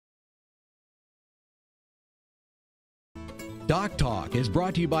DocTalk is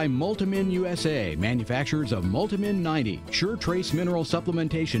brought to you by Multimin USA, manufacturers of Multimin 90, sure trace mineral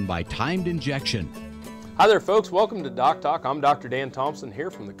supplementation by timed injection. Hi there folks, welcome to DocTalk. I'm Dr. Dan Thompson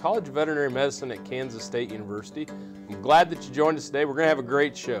here from the College of Veterinary Medicine at Kansas State University. I'm glad that you joined us today. We're going to have a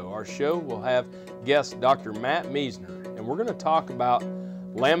great show. Our show will have guest Dr. Matt Meisner, and we're going to talk about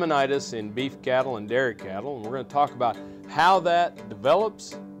laminitis in beef cattle and dairy cattle, and we're going to talk about how that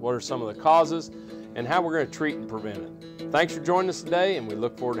develops, what are some of the causes, and how we're going to treat and prevent it. Thanks for joining us today, and we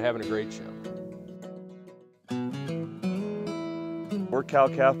look forward to having a great show. We're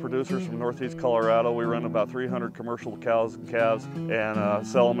cow-calf producers from northeast Colorado. We run about 300 commercial cows and calves and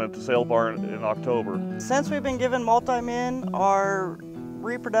sell them at the sale barn in October. Since we've been given Multimin, our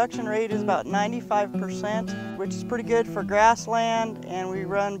reproduction rate is about 95%, which is pretty good for grassland, and we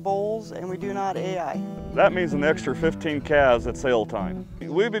run bulls and we do not AI. That means an extra 15 calves at sale time.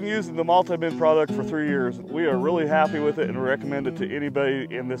 We've been using the Multimin product for 3 years. We are really happy with it and recommend it to anybody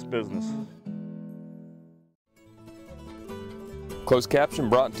in this business. Closed caption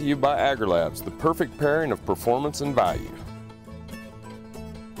brought to you by AgriLabs, the perfect pairing of performance and value.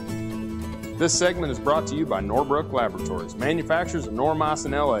 This segment is brought to you by Norbrook Laboratories, manufacturers of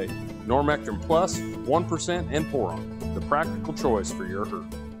Normycin LA, Normectin Plus, 1%, and Poron, the practical choice for your herd.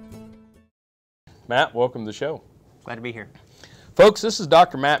 Matt, welcome to the show. Glad to be here. Folks, this is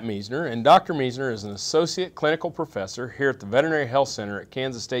Dr. Matt Meisner, and Dr. Meisner is an associate clinical professor here at the Veterinary Health Center at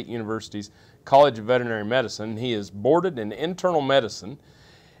Kansas State University's College of Veterinary Medicine. He is boarded in internal medicine,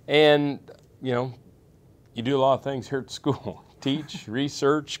 and you do a lot of things here at school. Teach,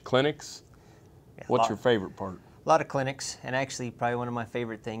 research, clinics. Yeah, What's your favorite part? A lot of clinics, and actually probably one of my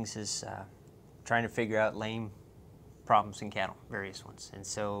favorite things is trying to figure out lame problems in cattle, various ones. And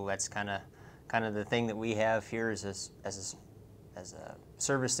so that's kind of the thing that we have here as a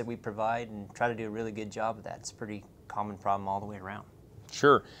service that we provide, and try to do a really good job of that. It's a pretty common problem all the way around.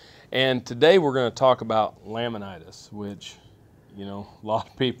 Sure. And today we're going to talk about laminitis, which, a lot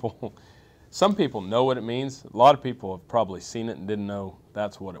of people, some people know what it means. A lot of people have probably seen it and didn't know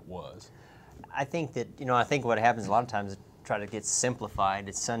that's what it was. I think that, I think what happens a lot of times is try to get simplified.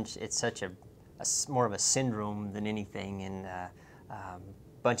 It's such a more of a syndrome than anything, and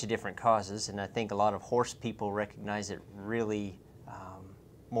bunch of different causes, and I think a lot of horse people recognize it really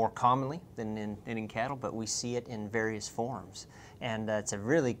more commonly than in cattle, but we see it in various forms, and it's a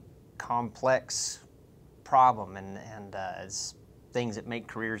really complex problem, and it's things that make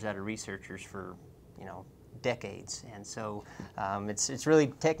careers out of researchers for decades, and so it's really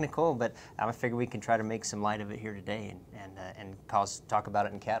technical, but I figure we can try to make some light of it here today and talk about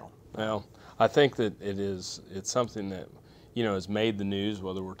it in cattle. Well, I think that it's something that has made the news,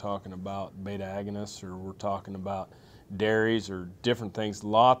 whether we're talking about beta agonists or we're talking about dairies or different things.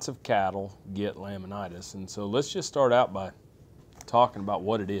 Lots of cattle get laminitis, and so let's just start out by talking about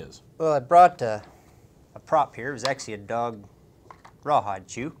what it is. Well, I brought a prop here. It was actually a dog rawhide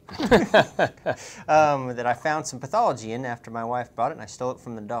chew that I found some pathology in after my wife brought it, and I stole it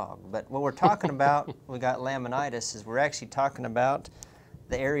from the dog. But what we're talking about, we got laminitis, is we're actually talking about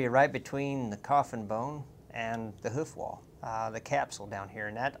the area right between the coffin bone and the hoof wall. The capsule down here,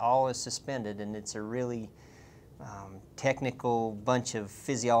 and that all is suspended, and it's a really technical bunch of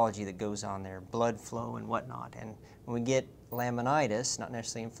physiology that goes on there, blood flow and whatnot. And when we get laminitis, not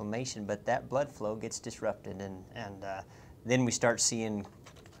necessarily inflammation, but that blood flow gets disrupted, and then we start seeing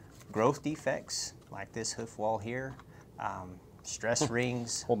growth defects like this hoof wall here, stress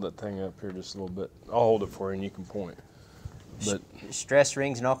rings. Hold that thing up here just a little bit. I'll hold it for you and you can point. But stress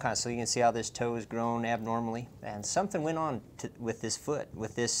rings and all kinds, so you can see how this toe is grown abnormally, and something went on with this foot,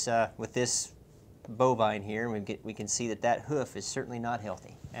 with this bovine here, and we can see that hoof is certainly not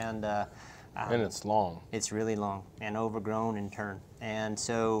healthy, and it's long. It's really long and overgrown in turn, and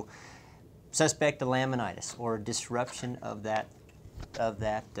so suspect of laminitis or disruption of that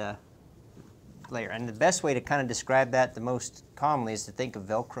layer. And the best way to kind of describe that the most commonly is to think of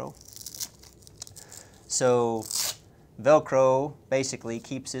Velcro. So Velcro basically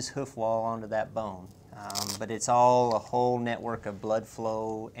keeps this hoof wall onto that bone, but it's all a whole network of blood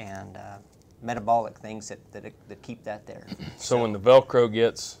flow and metabolic things that keep that there. So when the Velcro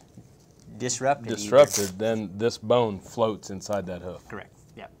gets disrupted, then this bone floats inside that hoof. Correct.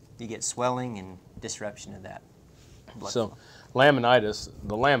 Yeah, you get swelling and disruption of that blood flow. So laminitis,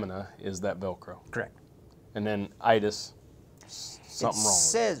 the lamina is that Velcro. Correct. And then itis. Something wrong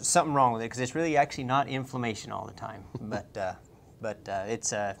with it. Something wrong with it, because it's really actually not inflammation all the time, but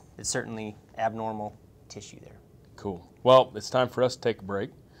it's certainly abnormal tissue there. Cool. Well, it's time for us to take a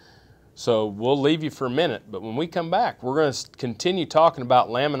break. So we'll leave you for a minute, but when we come back, we're going to continue talking about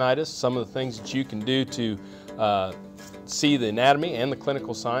laminitis, some of the things that you can do to see the anatomy and the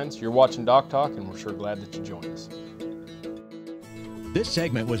clinical signs. You're watching DocTalk, and we're sure glad that you joined us. This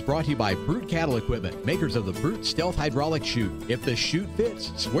segment was brought to you by Brute Cattle Equipment, makers of the Brute Stealth Hydraulic Chute. If the chute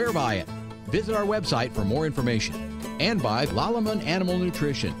fits, swear by it. Visit our website for more information. And by Lalaman Animal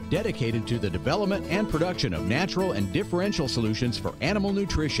Nutrition, dedicated to the development and production of natural and differential solutions for animal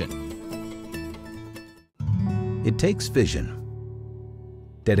nutrition. It takes vision,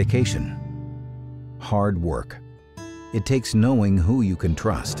 dedication, hard work. It takes knowing who you can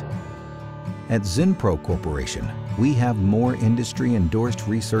trust. At Zinpro Corporation, we have more industry-endorsed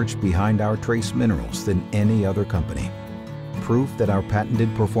research behind our trace minerals than any other company. Proof that our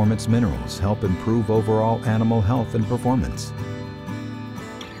patented performance minerals help improve overall animal health and performance.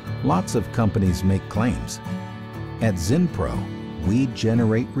 Lots of companies make claims. At Zinpro, we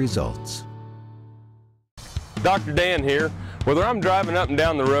generate results. Dr. Dan here. Whether I'm driving up and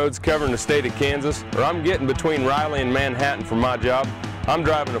down the roads covering the state of Kansas, or I'm getting between Riley and Manhattan for my job, I'm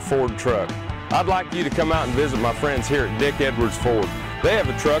driving a Ford truck. I'd like you to come out and visit my friends here at Dick Edwards Ford. They have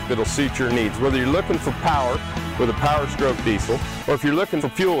a truck that'll suit your needs, whether you're looking for power with a Power Stroke diesel, or if you're looking for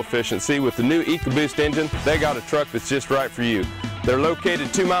fuel efficiency with the new EcoBoost engine, they got a truck that's just right for you. They're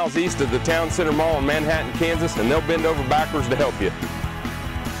located 2 miles east of the Town Center Mall in Manhattan, Kansas, and they'll bend over backwards to help you.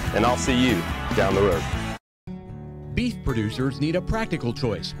 And I'll see you down the road. Beef producers need a practical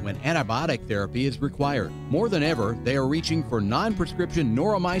choice when antibiotic therapy is required. More than ever, they are reaching for non-prescription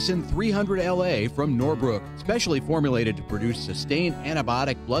Noromycin 300LA from Norbrook, specially formulated to produce sustained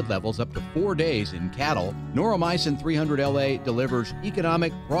antibiotic blood levels up to 4 days in cattle. Noromycin 300LA delivers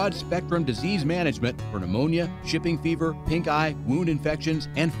economic, broad-spectrum disease management for pneumonia, shipping fever, pink eye, wound infections,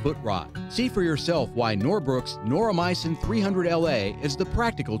 and foot rot. See for yourself why Norbrook's Noromycin 300LA is the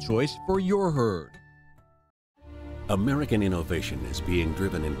practical choice for your herd. American innovation is being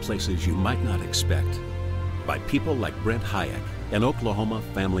driven in places you might not expect by people like Brent Hayek, an Oklahoma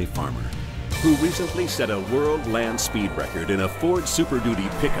family farmer, who recently set a world land speed record in a Ford Super Duty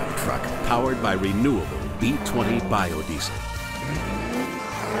pickup truck powered by renewable B20 biodiesel.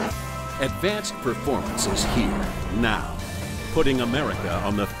 Advanced performance is here, now, putting America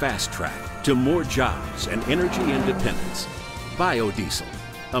on the fast track to more jobs and energy independence. Biodiesel,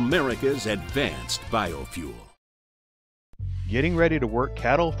 America's advanced biofuel. Getting ready to work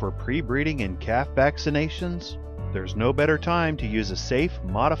cattle for pre-breeding and calf vaccinations? There's no better time to use a safe,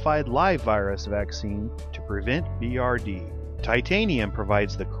 modified live virus vaccine to prevent BRD. Titanium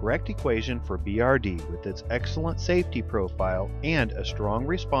provides the correct equation for BRD with its excellent safety profile and a strong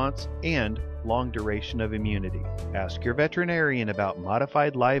response and long duration of immunity. Ask your veterinarian about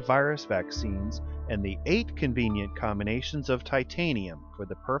modified live virus vaccines and the 8 convenient combinations of titanium for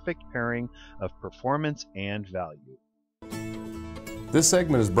the perfect pairing of performance and value. This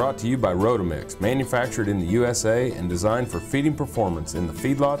segment is brought to you by Rotomix, manufactured in the USA and designed for feeding performance in the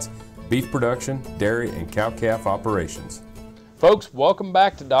feedlots, beef production, dairy, and cow-calf operations. Folks, welcome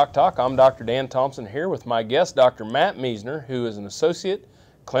back to DocTalk. I'm Dr. Dan Thompson here with my guest, Dr. Matt Meisner, who is an associate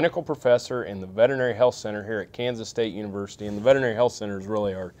clinical professor in the Veterinary Health Center here at Kansas State University. And the Veterinary Health Center is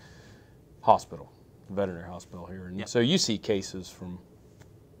really our hospital, the veterinary hospital here. And so you see cases from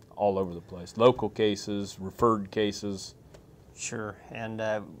all over the place, local cases, referred cases. Sure, and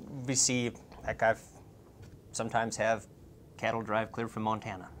we see, like I've sometimes have cattle drive clear from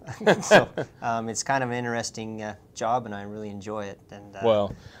Montana. So it's kind of an interesting job, and I really enjoy it. And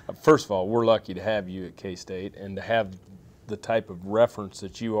well, first of all, we're lucky to have you at K-State and to have the type of reference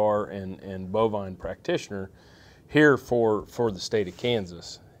that you are and bovine practitioner here for the state of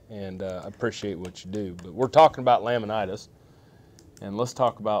Kansas. And I appreciate what you do. But we're talking about laminitis, and let's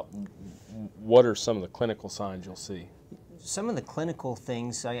talk about what are some of the clinical signs you'll see. Some of the clinical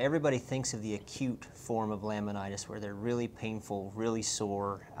things, everybody thinks of the acute form of laminitis where they're really painful, really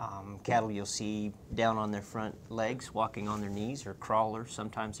sore. Cattle you'll see down on their front legs, walking on their knees, or crawlers,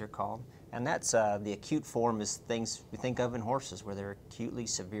 sometimes they're called. And that's the acute form is things we think of in horses where they're acutely,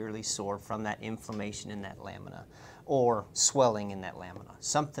 severely sore from that inflammation in that lamina or swelling in that lamina.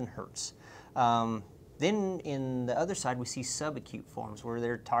 Something hurts. Then in the other side, we see subacute forms where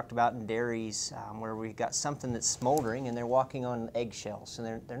they're talked about in dairies where we've got something that's smoldering and they're walking on eggshells.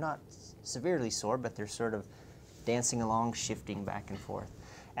 And they're not severely sore, but they're sort of dancing along, shifting back and forth.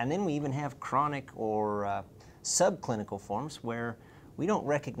 And then we even have chronic or subclinical forms where we don't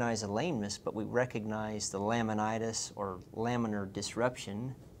recognize a lameness, but we recognize the laminitis or laminar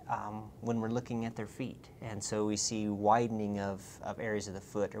disruption when we're looking at their feet. And so we see widening of areas of the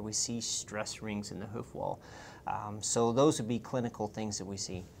foot, or we see stress rings in the hoof wall. So those would be clinical things that we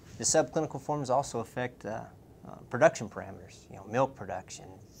see. The subclinical forms also affect production parameters, milk production,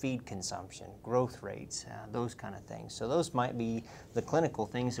 feed consumption, growth rates, those kind of things. So those might be the clinical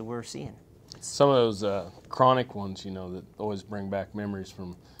things that we're seeing. Some of those chronic ones, that always bring back memories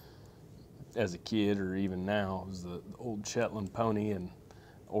from as a kid or even now, is the old Shetland pony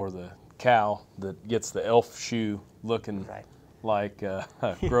or the cow that gets the elf shoe looking like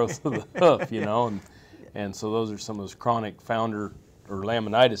growth of the hoof, and so those are some of those chronic founder or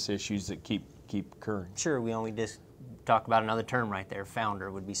laminitis issues that keep occurring. Sure, we just talk about another term right there.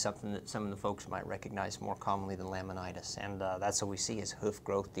 Founder would be something that some of the folks might recognize more commonly than laminitis, and that's what we see as hoof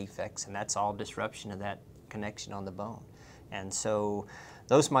growth defects, and that's all disruption of that connection on the bone. And so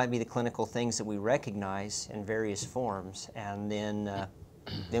those might be the clinical things that we recognize in various forms, and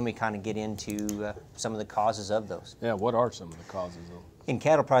then we kind of get into some of the causes of those. Yeah, what are some of the causes of them? In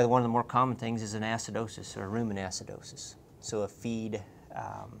cattle, probably one of the more common things is an acidosis or rumen acidosis. So a feed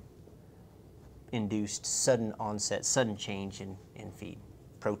induced sudden onset, sudden change in feed,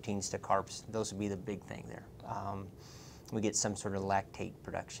 proteins to carbs. Those would be the big thing there. We get some sort of lactate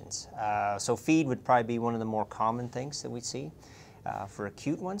productions. So feed would probably be one of the more common things that we see for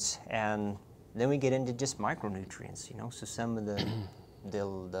acute ones. And then we get into just micronutrients, so some of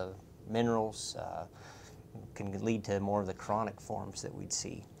the minerals can lead to more of the chronic forms that we'd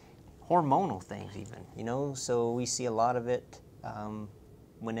see. Hormonal things even, so we see a lot of it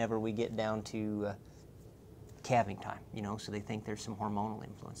whenever we get down to calving time, so they think there's some hormonal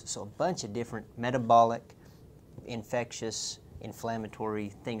influences. So a bunch of different metabolic, infectious,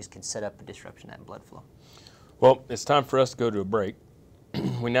 inflammatory things can set up a disruption in that blood flow. Well, it's time for us to go to a break.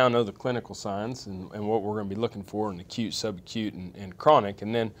 We now know the clinical signs and what we're going to be looking for in acute, subacute, and chronic,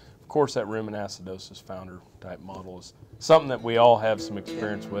 and then of course that rumen acidosis founder type model is something that we all have some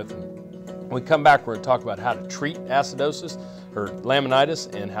experience with. And when we come back, we're going to talk about how to treat acidosis or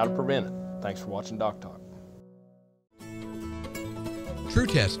laminitis and how to prevent it. Thanks for watching DocTalk.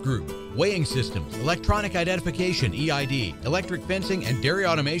 TrueTest Group, weighing systems, electronic identification, EID, electric fencing, and dairy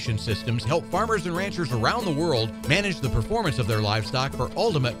automation systems help farmers and ranchers around the world manage the performance of their livestock for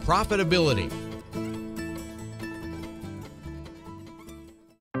ultimate profitability.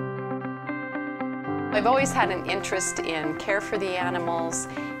 I've always had an interest in care for the animals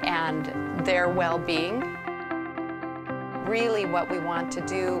and their well-being. Really what we want to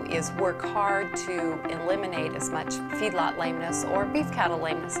do is work hard to eliminate as much feedlot lameness or beef cattle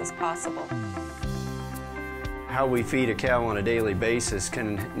lameness as possible. How we feed a cow on a daily basis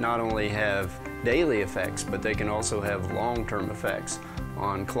can not only have daily effects, but they can also have long-term effects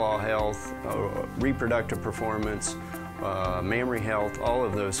on claw health, reproductive performance, mammary health, all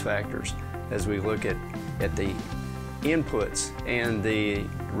of those factors as we look at the inputs and the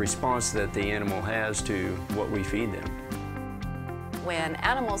response that the animal has to what we feed them. When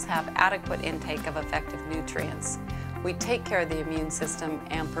animals have adequate intake of effective nutrients, we take care of the immune system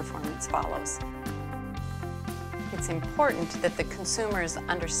and performance follows. It's important that the consumers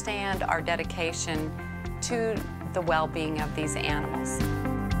understand our dedication to the well-being of these animals.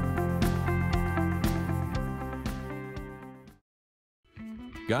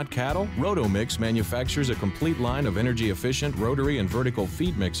 Got cattle? Rotomix manufactures a complete line of energy-efficient rotary and vertical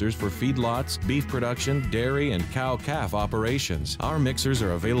feed mixers for feedlots, beef production, dairy, and cow-calf operations. Our mixers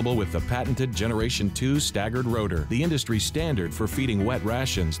are available with the patented Generation 2 staggered rotor, the industry standard for feeding wet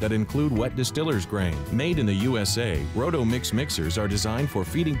rations that include wet distiller's grain. Made in the USA, Rotomix mixers are designed for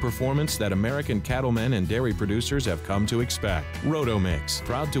feeding performance that American cattlemen and dairy producers have come to expect. Rotomix,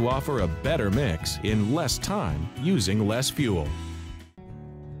 proud to offer a better mix in less time using less fuel.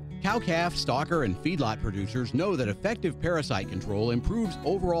 Cow-calf, stocker, and feedlot producers know that effective parasite control improves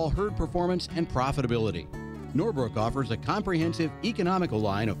overall herd performance and profitability. Norbrook offers a comprehensive, economical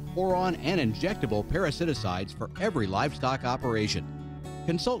line of pour-on and injectable parasiticides for every livestock operation.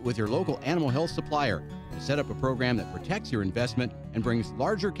 Consult with your local animal health supplier to set up a program that protects your investment and brings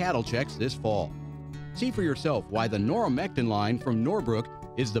larger cattle checks this fall. See for yourself why the Noromectin line from Norbrook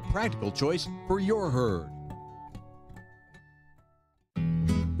is the practical choice for your herd.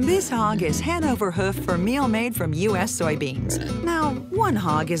 This hog is Hanover hoof for meal made from U.S. soybeans. Now, one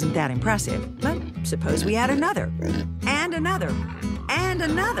hog isn't that impressive, but suppose we add another, and another, and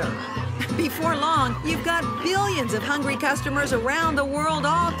another. Before long, you've got billions of hungry customers around the world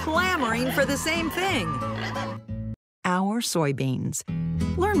all clamoring for the same thing. Our soybeans.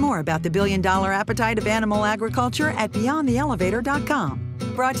 Learn more about the billion-dollar appetite of animal agriculture at BeyondTheElevator.com.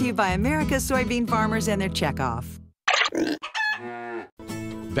 Brought to you by America's soybean farmers and their checkoff.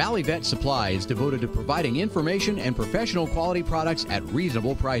 Valley Vet Supply is devoted to providing information and professional quality products at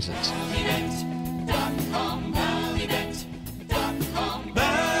reasonable prices.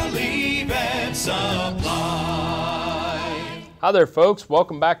 Valley Vet Supply. Hi there, folks.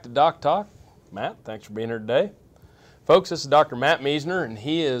 Welcome back to Doc Talk. Matt, thanks for being here today. Folks, this is Dr. Matt Meisner, and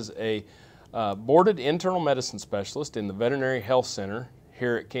he is a boarded internal medicine specialist in the Veterinary Health Center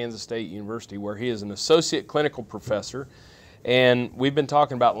here at Kansas State University, where he is an associate clinical professor. And we've been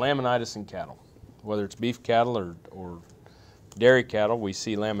talking about laminitis in cattle. Whether it's beef cattle or dairy cattle, we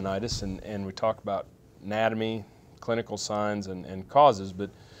see laminitis, and we talk about anatomy, clinical signs, and causes.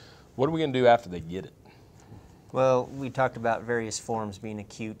 But what are we going to do after they get it? Well, we talked about various forms being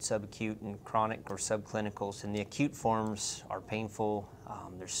acute, subacute, and chronic or subclinicals. And the acute forms are painful.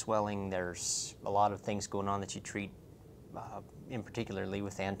 There's swelling. There's a lot of things going on that you treat, in particularly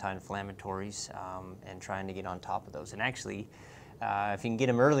with anti-inflammatories, and trying to get on top of those. And actually, if you can get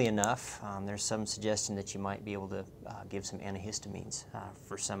them early enough, there's some suggestion that you might be able to give some antihistamines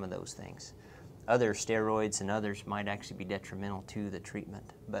for some of those things. Other steroids and others might actually be detrimental to the treatment.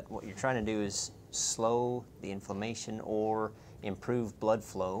 But what you're trying to do is slow the inflammation or improve blood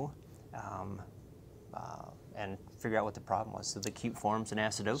flow and figure out what the problem was. So the acute forms and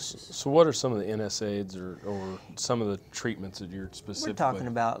acidosis. So what are some of the NSAIDs or some of the treatments that you're specifically? We're talking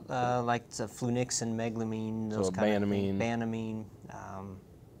about like the flunixin, meglumine, those kind of things. Banamine.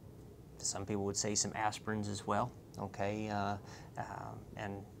 Some people would say some aspirins as well. Okay,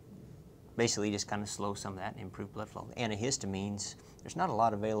 and basically just kind of slow some of that and improve blood flow. Antihistamines, there's not a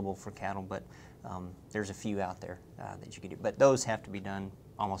lot available for cattle, but there's a few out there that you can do. But those have to be done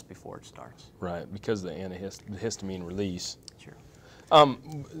almost before it starts. Right, because of the histamine release. Sure.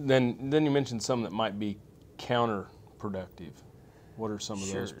 Then you mentioned some that might be counterproductive. What are some of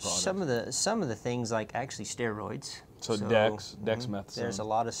those products? Some of the things like actually steroids. So dexamethasone. There's a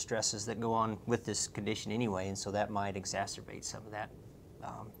lot of stresses that go on with this condition anyway, and so that might exacerbate some of that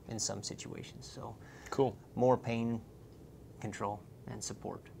in some situations. So cool. More pain control and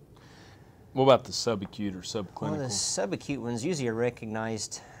support. What about the subacute or subclinical? Well, the subacute ones usually are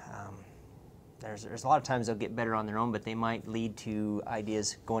recognized. There's a lot of times they'll get better on their own, but they might lead to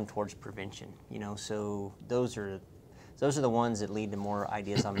ideas going towards prevention. You know, so those are the ones that lead to more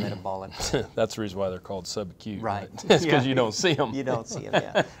ideas on metabolic. That's the reason why they're called subacute. Right. It's because you don't see them. You don't see them,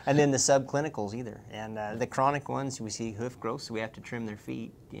 yeah. And then the subclinicals either. And the chronic ones, we see hoof growth, so we have to trim their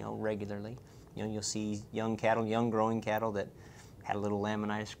feet, regularly. You'll see young cattle, young growing cattle that had a little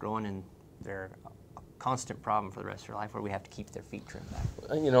laminitis growing, and they're a constant problem for the rest of their life, where we have to keep their feet trimmed back.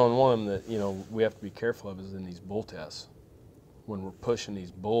 And one of them that we have to be careful of is in these bull tests. When we're pushing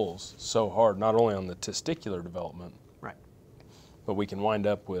these bulls so hard, not only on the testicular development, right, but we can wind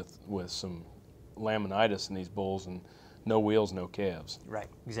up with some laminitis in these bulls and no wheels, no calves. Right,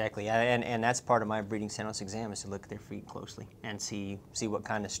 exactly. And that's part of my breeding Sentinels exam, is to look at their feet closely and see what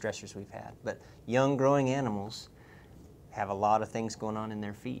kind of stressors we've had. But young growing animals have a lot of things going on in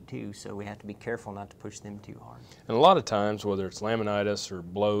their feet too, so we have to be careful not to push them too hard. And a lot of times, whether it's laminitis or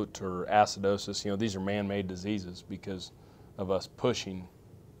bloat or acidosis, these are man-made diseases because of us pushing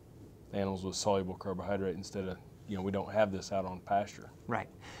animals with soluble carbohydrate instead of, we don't have this out on pasture. Right.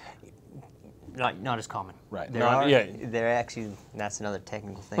 Not as common. Right. They're actually, that's another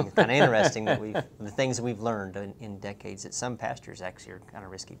technical thing. It's kind of interesting that the things that we've learned in decades, that some pastures actually are kind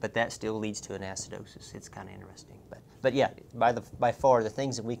of risky, but that still leads to an acidosis. It's kind of interesting. But yeah, by far the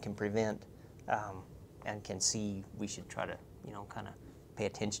things that we can prevent and can see, we should try to kind of pay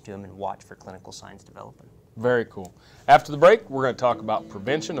attention to them and watch for clinical signs developing. Very cool. After the break, we're going to talk about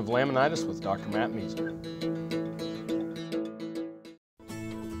prevention of laminitis with Dr. Matt Meisner.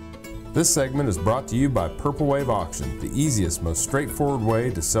 This segment is brought to you by Purple Wave Auction, the easiest, most straightforward way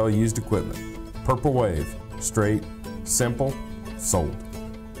to sell used equipment. Purple Wave, straight, simple, sold.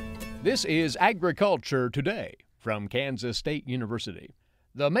 This is Agriculture Today from Kansas State University.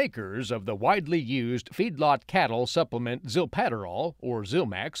 The makers of the widely used feedlot cattle supplement Zilpaterol, or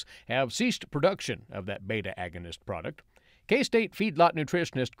Zilmax, have ceased production of that beta agonist product. K-State feedlot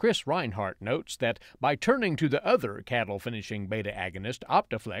nutritionist Chris Reinhart notes that by turning to the other cattle finishing beta agonist,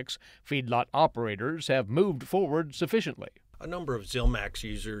 Optiflex, feedlot operators have moved forward sufficiently. A number of Zilmax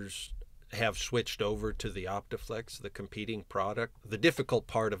users have switched over to the Optiflex, the competing product. The difficult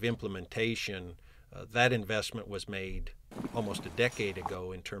part of implementation, that investment was made almost a decade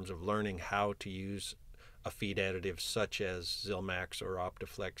ago in terms of learning how to use a feed additive such as Zilmax or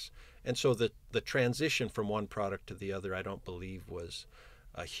Optiflex. And so the transition from one product to the other, I don't believe, was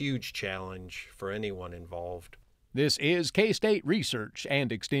a huge challenge for anyone involved. This is K-State Research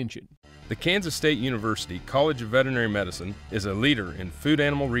and Extension. The Kansas State University College of Veterinary Medicine is a leader in food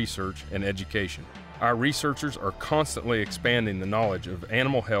animal research and education. Our researchers are constantly expanding the knowledge of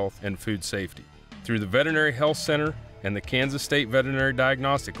animal health and food safety. Through the Veterinary Health Center and the Kansas State Veterinary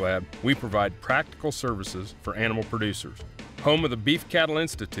Diagnostic Lab, we provide practical services for animal producers. Home of the Beef Cattle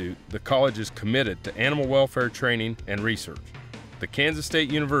Institute, the college is committed to animal welfare training and research. The Kansas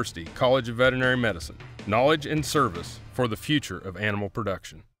State University College of Veterinary Medicine, knowledge and service for the future of animal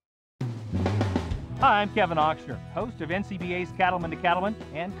production. Hi, I'm Kevin Ochsner, host of NCBA's Cattleman to Cattleman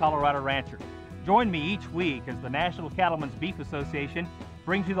and Colorado Rancher. Join me each week as the National Cattlemen's Beef Association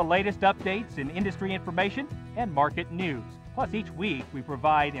brings you the latest updates in industry information and market news. Plus, each week we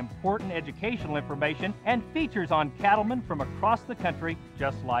provide important educational information and features on cattlemen from across the country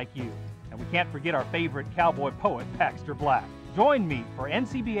just like you. And we can't forget our favorite cowboy poet, Baxter Black. Join me for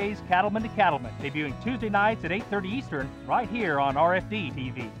NCBA's Cattleman to Cattleman, debuting Tuesday nights at 8:30 Eastern, right here on RFD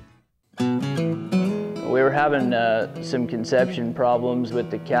TV. We were having some conception problems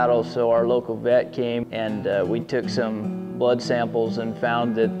with the cattle, so our local vet came and we took some blood samples and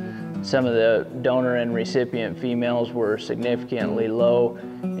found that some of the donor and recipient females were significantly low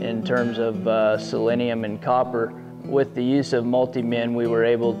in terms of selenium and copper. With the use of multi-min, we were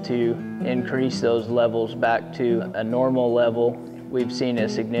able to increase those levels back to a normal level. We've seen a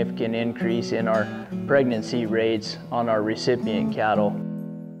significant increase in our pregnancy rates on our recipient cattle.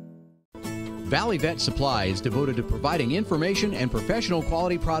 Valley Vet Supply is devoted to providing information and professional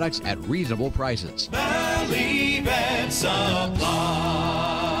quality products at reasonable prices. Valley Vet Supply.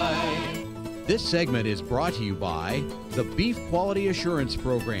 This segment is brought to you by the Beef Quality Assurance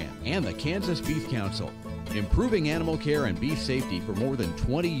Program and the Kansas Beef Council, improving animal care and beef safety for more than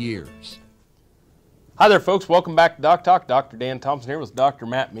 20 years. Hi there, folks. Welcome back to Doc Talk. Dr. Dan Thompson here with Dr.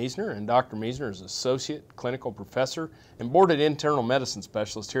 Matt Meisner, and Dr. Meisner is Associate Clinical Professor and Boarded Internal Medicine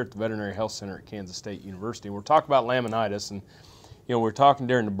Specialist here at the Veterinary Health Center at Kansas State University. We're talking about laminitis, and you know, we're talking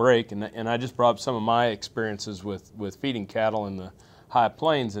during the break, and I just brought up some of my experiences with feeding cattle in the high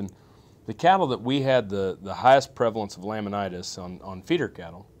plains, and the cattle that we had the highest prevalence of laminitis on feeder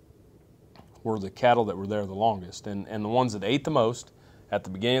cattle were the cattle that were there the longest, and the ones that ate the most at the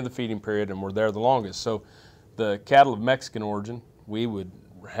beginning of the feeding period and were there the longest. So the cattle of Mexican origin, we would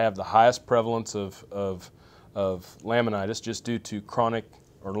have the highest prevalence of laminitis just due to chronic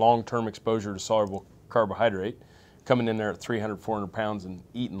or long-term exposure to soluble carbohydrate, coming in there at 300, 400 pounds and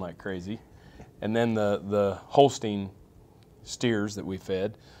eating like crazy. And then the Holstein steers that we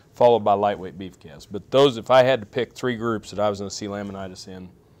fed, followed by lightweight beef calves. But those, if I had to pick three groups that I was going to see laminitis in,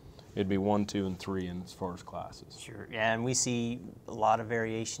 it'd be 1, 2, and 3 in as far as classes. Sure, yeah, and we see a lot of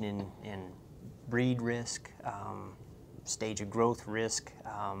variation in breed risk, stage of growth risk,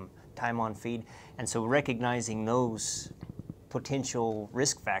 time on feed, and so recognizing those potential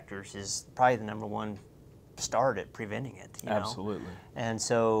risk factors is probably the #1 start at preventing it. You know? Absolutely. And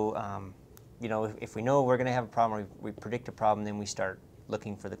so, you know, if we know we're going to have a problem, we predict a problem, then we start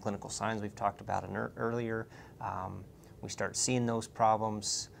looking for the clinical signs we've talked about earlier. We start seeing those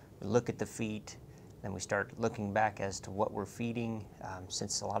problems. We look at the feed, then we start looking back as to what we're feeding,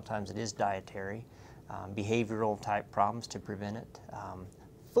 since a lot of times it is dietary, behavioral type problems to prevent it.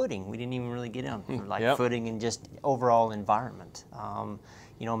 Footing, we didn't even really get on, like footing and just overall environment.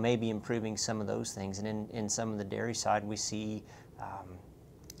 You know, maybe improving some of those things. And in some of the dairy side, we see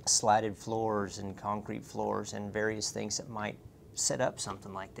slatted floors and concrete floors and various things that might set up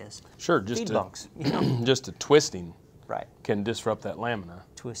something like this. Sure, just feed bunks, you know? Just a twisting. Right. Can disrupt that lamina.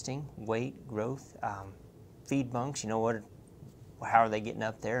 Twisting, weight, growth, feed bunks. You know what? How are they getting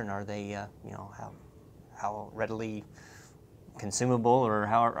up there, and are they, you know, how readily consumable, or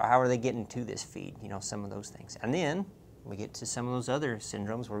how are they getting to this feed? You know, some of those things. And then we get to some of those other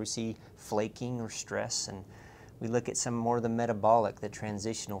syndromes where we see flaking or stress, and we look at some more of the metabolic, the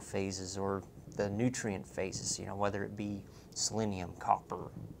transitional phases, or the nutrient phases. You know, whether it be selenium,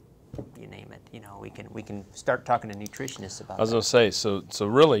 copper, you name it. You know, we can start talking to nutritionists about that. I was going to say, so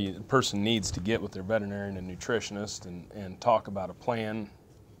really the person needs to get with their veterinarian and nutritionist and talk about a plan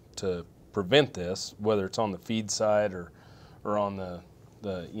to prevent this, whether it's on the feed side or on the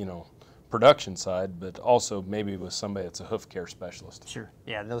you know, production side, but also maybe with somebody that's a hoof care specialist. Sure.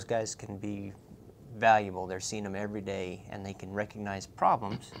 Yeah, those guys can be valuable. They're seeing them every day, and they can recognize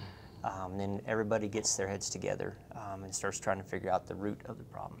problems. Then everybody gets their heads together and starts trying to figure out the root of the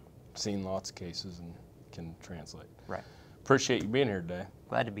problem. Seen lots of cases and can translate. Right. Appreciate you being here today.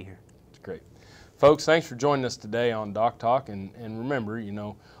 Glad to be here. It's great. Folks, thanks for joining us today on Doc Talk, and remember, you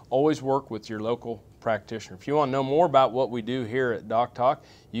know, always work with your local practitioner. If you want to know more about what we do here at Doc Talk,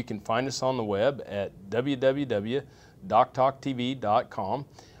 you can find us on the web at www.doctalktv.com,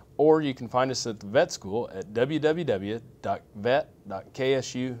 or you can find us at the vet school at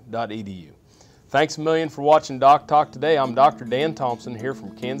www.vet.ksu.edu. Thanks a million for watching Doc Talk today. I'm Dr. Dan Thompson here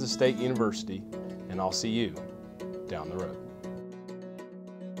from Kansas State University, and I'll see you down the road.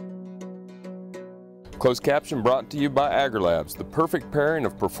 Closed caption brought to you by AgriLabs, the perfect pairing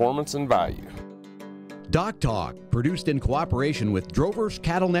of performance and value. DocTalk, produced in cooperation with Drovers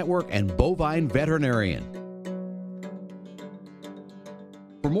Cattle Network and Bovine Veterinarian.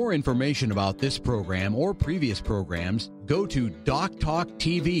 For more information about this program or previous programs, go to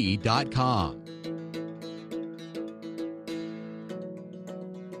DocTalkTV.com.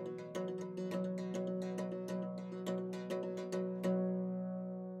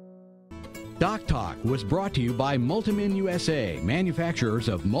 DocTalk was brought to you by Multimin USA, manufacturers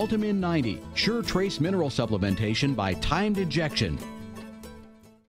of Multimin 90, sure trace mineral supplementation by timed injection,